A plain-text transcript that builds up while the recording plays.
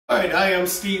Alright, hi, I'm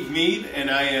Steve Mead,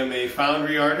 and I am a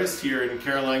Foundry Artist here in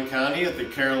Caroline County at the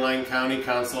Caroline County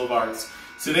Council of Arts.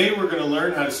 Today we're going to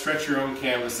learn how to stretch your own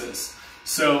canvases.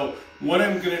 So what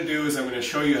I'm going to do is I'm going to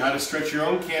show you how to stretch your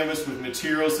own canvas with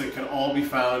materials that can all be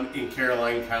found in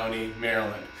Caroline County,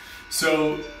 Maryland.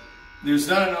 So there's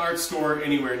not an art store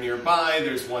anywhere nearby.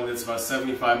 There's one that's about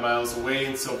 75 miles away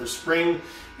in Silver Spring,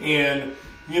 and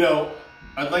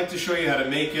I'd like to show you how to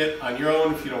make it on your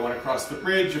own if you don't want to cross the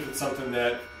bridge, if it's something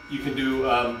that you can do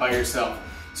by yourself.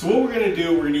 So what we're going to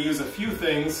do, we're going to use a few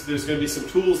things. There's going to be some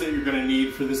tools that you're going to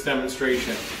need for this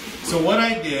demonstration. So what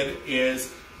I did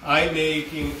is I'm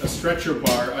making a stretcher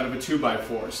bar out of a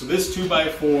 2x4. So this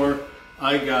 2x4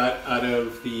 I got out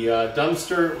of the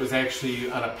dumpster. It was actually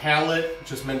on a pallet,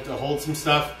 just meant to hold some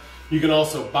stuff. You can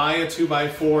also buy a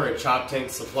 2x4 at Chop Tank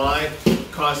Supply.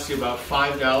 It costs you about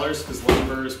 $5 because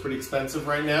lumber is pretty expensive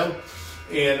right now.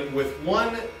 And with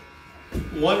one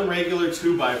regular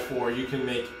 2x4, you can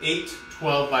make 8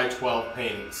 12x12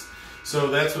 paintings. So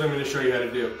that's what I'm going to show you how to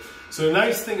do. So the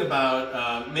nice thing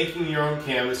about making your own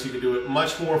canvas, you can do it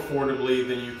much more affordably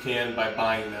than you can by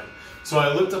buying them. So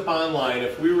I looked up online,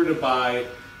 if we were to buy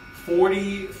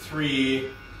 43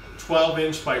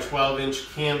 12-inch by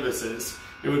 12-inch canvases,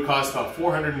 it would cost about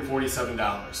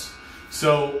 $447.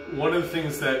 So one of the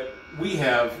things that we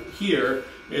have here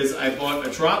is I bought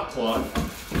a drop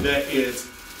cloth that is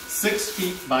 6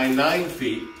 feet by 9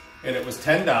 feet, and it was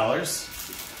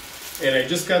 $10. And I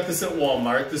just got this at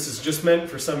Walmart. This is just meant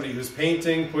for somebody who's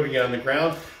painting, putting it on the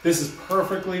ground. This is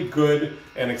perfectly good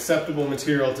and acceptable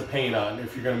material to paint on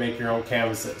if you're going to make your own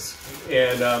canvases.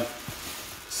 And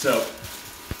so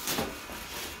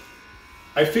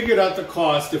I figured out the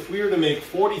cost if we were to make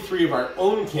 43 of our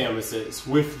own canvases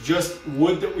with just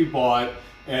wood that we bought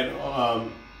at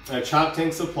Chop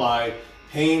Tank Supply,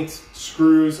 paint,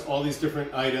 screws, all these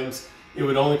different items, it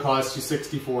would only cost you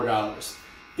 $64.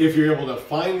 If you're able to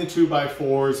find the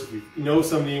 2x4s, if you know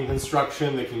somebody in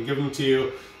construction that can give them to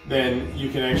you, then you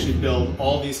can actually build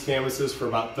all these canvases for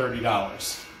about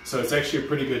 $30. So it's actually a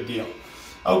pretty good deal.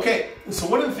 Okay, so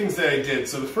one of the things that I did,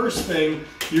 so the first thing,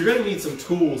 you're going to need some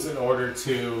tools in order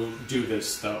to do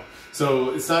this though.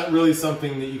 So it's not really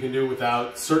something that you can do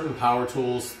without certain power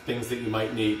tools, things that you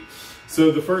might need.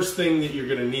 So the first thing that you're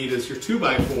going to need is your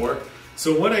 2x4.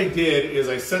 So what I did is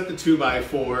I set the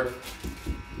 2x4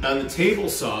 on the table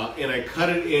saw and I cut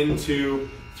it into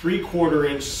 3/4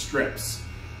 inch strips.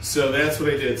 So that's what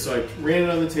I did. So I ran it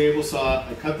on the table saw,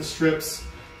 I cut the strips,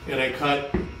 and I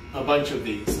cut a bunch of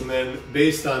these. And then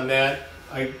based on that,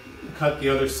 I cut the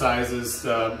other sizes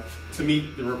to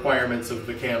meet the requirements of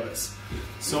the canvas.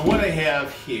 So what I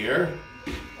have here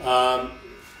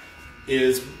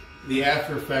is the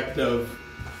after effect of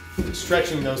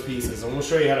stretching those pieces. And we'll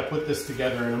show you how to put this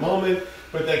together in a moment,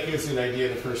 but that gives you an idea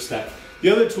of the first step. The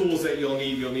other tools that you'll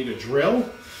need a drill.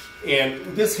 And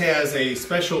this has a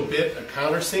special bit, a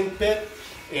countersink bit,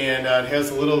 and it has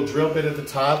a little drill bit at the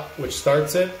top which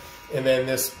starts it. And then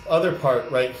this other part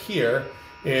right here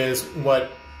is what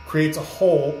creates a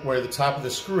hole where the top of the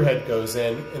screw head goes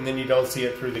in, and then you don't see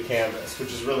it through the canvas,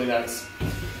 which is really nice.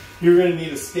 You're going to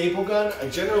need a staple gun. I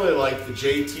generally like the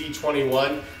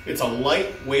JT21. It's a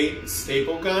lightweight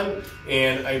staple gun,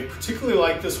 and I particularly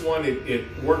like this one. It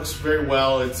works very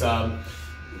well. It's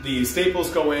the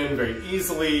staples go in very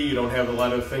easily. You don't have a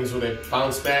lot of things where they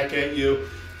bounce back at you.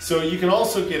 So you can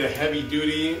also get a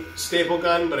heavy-duty staple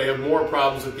gun, but I have more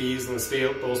problems with these and the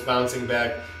staples bouncing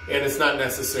back, and it's not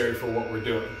necessary for what we're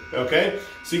doing, okay?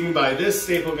 So you can buy this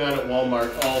staple gun at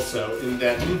Walmart also in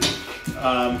Denton,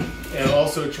 and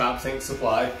also Chop Tank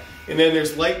Supply. And then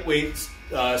there's lightweight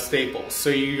staples. So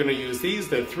you're going to use these,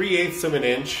 they're 3/8 of an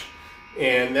inch,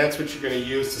 and that's what you're going to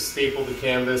use to staple the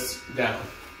canvas down,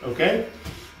 okay?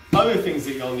 Other things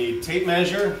that you'll need, tape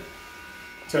measure,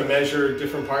 to measure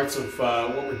different parts of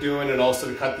what we're doing and also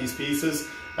to cut these pieces.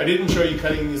 I didn't show you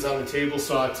cutting these on the table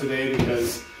saw today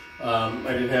because I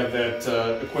didn't have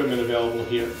that equipment available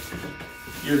here.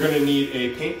 You're going to need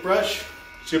a paintbrush.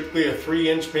 Typically a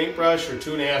 3-inch paintbrush or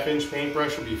 2.5-inch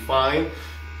paintbrush will be fine.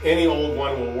 Any old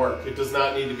one will work. It does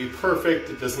not need to be perfect.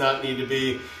 It does not need to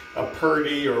be a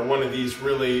Purdy or one of these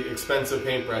really expensive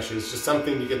paintbrushes. Just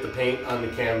something to get the paint on the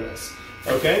canvas.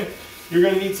 Okay? You're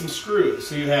going to need some screws.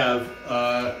 So you have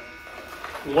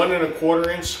 1 1/4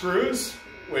 inch screws,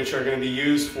 which are going to be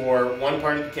used for one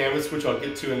part of the canvas, which I'll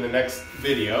get to in the next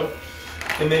video.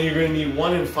 And then you're going to need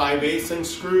 1 5/8 inch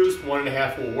screws. 1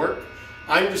 1/2 will work.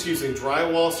 I'm just using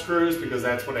drywall screws because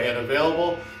that's what I had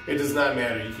available. It does not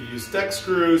matter. You could use deck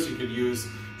screws, you could use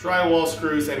drywall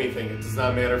screws, anything. It does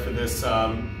not matter for this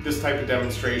this type of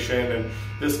demonstration and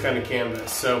this kind of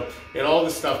canvas. So, and all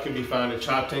this stuff can be found at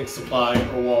Chop Tank Supply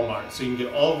or Walmart. So you can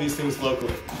get all of these things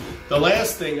locally. The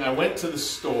last thing, I went to the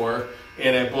store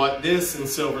and I bought this in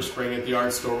Silver Spring at the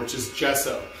art store, which is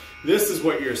gesso. This is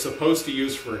what you're supposed to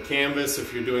use for a canvas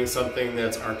if you're doing something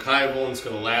that's archival and it's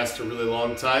going to last a really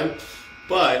long time.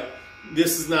 But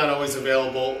this is not always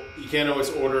available. You can't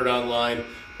always order it online,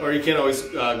 or you can't always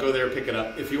go there and pick it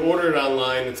up. If you order it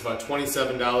online, it's about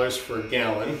 $27 for a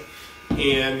gallon.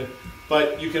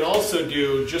 But you can also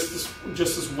do just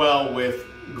as well with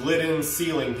Glidden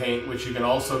ceiling paint, which you can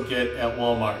also get at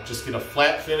Walmart. Just get a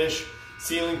flat finish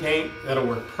ceiling paint. That'll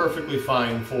work perfectly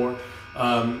fine for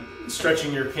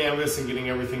stretching your canvas and getting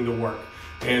everything to work.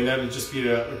 And that'll just be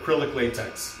the acrylic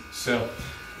latex. So,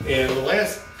 and the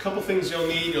last couple things you'll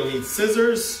need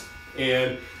scissors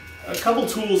and a couple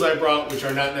tools I brought, which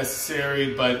are not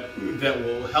necessary, but that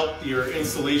will help your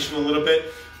installation a little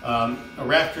bit. A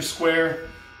rafter square,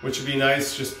 which would be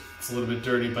nice, just it's a little bit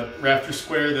dirty, but rafter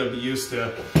square that'll be used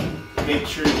to make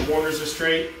sure your corners are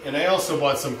straight. And I also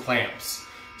bought some clamps.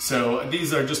 So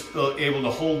these are just able to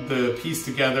hold the piece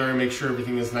together and make sure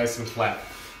everything is nice and flat.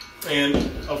 And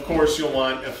of course you'll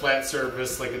want a flat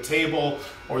surface like a table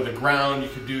or the ground. You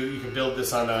could build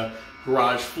this on a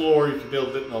garage floor. You could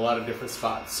build it in a lot of different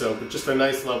spots. So, but just a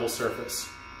nice level surface.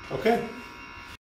 Okay.